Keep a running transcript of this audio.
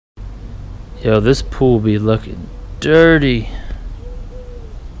Yo, this pool be looking dirty.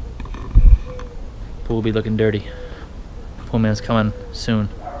 Pool be looking dirty. Pool man's coming soon.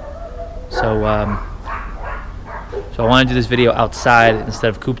 So I want to do this video outside instead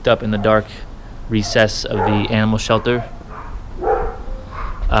of cooped up in the dark recess of the animal shelter.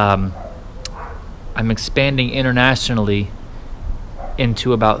 I'm expanding internationally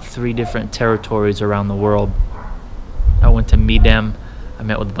into about 3 different territories around the world. I went to Midem. I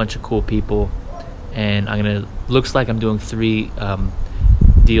met with a bunch of cool people, and looks like I'm doing 3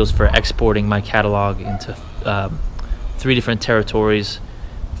 deals for exporting my catalog into 3 different territories.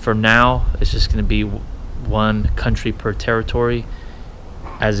 For now, it's just going to be 1 country per territory,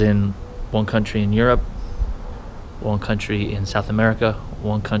 as in 1 country in Europe, 1 country in South America,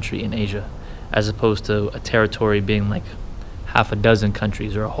 1 country in Asia, as opposed to a territory being like half a dozen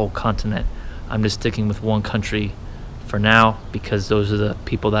countries or a whole continent. I'm just sticking with 1 country for now because those are the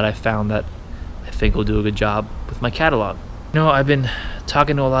people that I found that I think will do a good job with my catalog. You know, I've been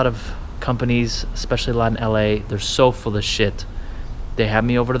talking to a lot of companies, especially a lot in LA. They're so full of shit. They have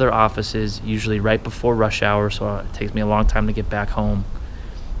me over to their offices, usually right before rush hour, so it takes me a long time to get back home.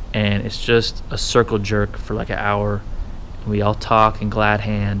 And it's just a circle jerk for like an hour. And we all talk in glad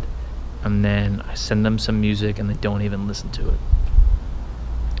hand, and then I send them some music and they don't even listen to it.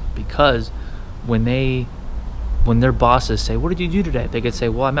 Because when their bosses say, "What did you do today?" they could say,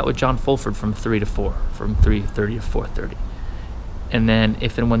 "Well, I met with John Fulford from 3 to 4, from 3:30 to 4:30. And then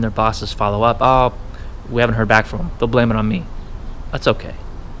if and when their bosses follow up, "Oh, we haven't heard back from them," they'll blame it on me. That's okay.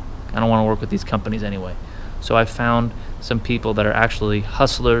 I don't want to work with these companies anyway. So I found some people that are actually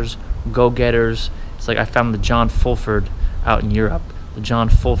hustlers, go-getters. It's like I found the John Fulford out in Europe, the John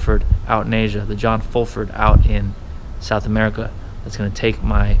Fulford out in Asia, the John Fulford out in South America that's going to take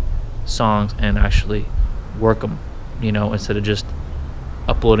my songs and actually work them, you know, instead of just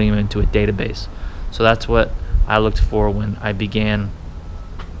uploading them into a database. So that's what I looked for when I began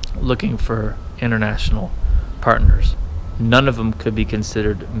looking for international partners. None of them could be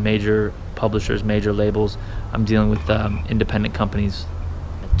considered major publishers, major labels. I'm dealing with independent companies.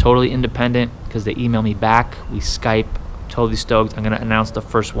 Totally independent because they email me back. We Skype. Totally stoked. I'm going to announce the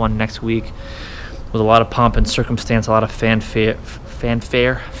first one next week with a lot of pomp and circumstance, a lot of fanfare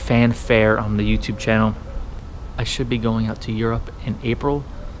on the YouTube channel. I should be going out to Europe in April,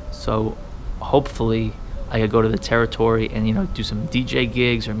 so hopefully I could go to the territory and, you know, do some DJ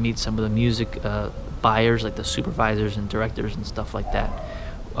gigs or meet some of the music buyers, like the supervisors and directors and stuff like that,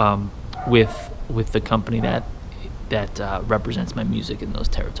 with the company that represents my music in those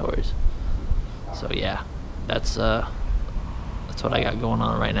territories. So yeah, that's what I got going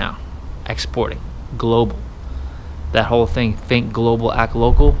on right now. Exporting, global. That whole thing, think global, act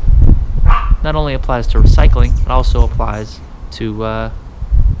local, not only applies to recycling, it also applies to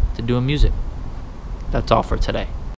doing music. That's all for today.